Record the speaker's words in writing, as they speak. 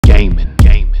gaming,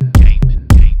 gaming, gaming,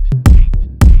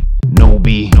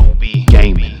 Nobi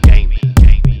gaming,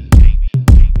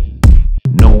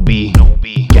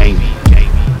 Nobi gaming.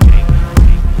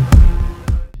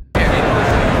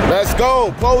 Let's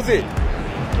go, pose it.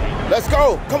 Let's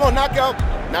go. Come on, knockout.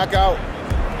 Knockout.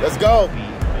 Let's go.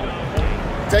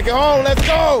 Take it home, let's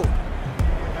go.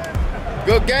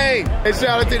 Good game. Hey,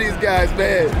 shout out to these guys,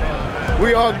 man.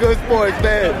 We all good sports,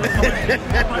 man.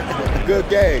 Good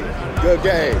game. Good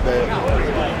game, man.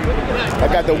 I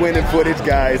got the winning footage,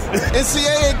 guys.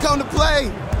 NCAA ain't come to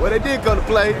play. Well, they did come to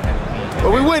play,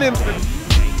 but we win him.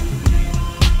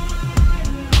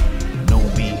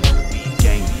 Nobi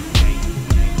gaming,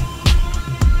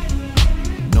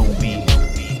 Nobi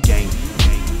gaming,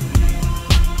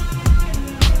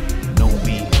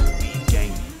 Nobi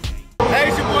gaming. Hey,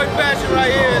 it's your boy Fashion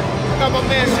right here. Got my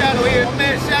man Shadow here. My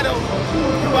man Shadow,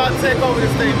 you about to take over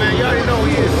this thing, man. You already know who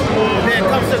he is. And then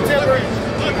come September,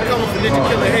 I come with the Ninja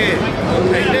Killer head.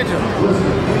 Hey, Ninja,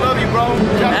 we love you, bro.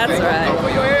 That's right. Come for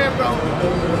your head, bro.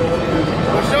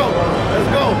 For sure. Let's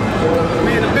go.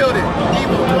 We in the building.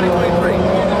 EVO 2023.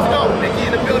 Let's go. Nicky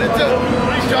in the building, too.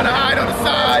 He's trying to hide on the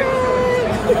side.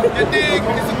 You dig?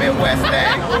 It's a Midwest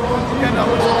thing. You know.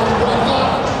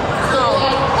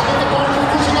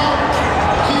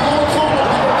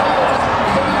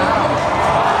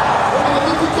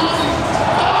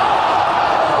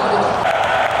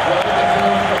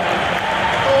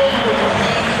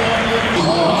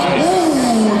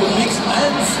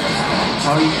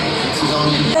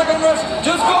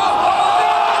 Just go!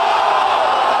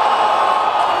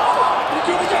 You're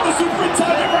gonna get the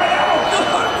superintendent right now!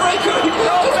 Breaker!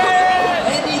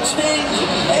 Any change,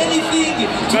 anything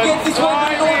to get this one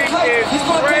to North cut. He's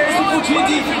gonna take this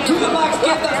opportunity to the max,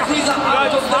 get that freezer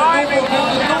out of the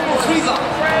normal freezer.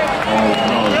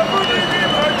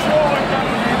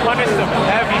 Punish them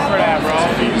heavy for that, bro.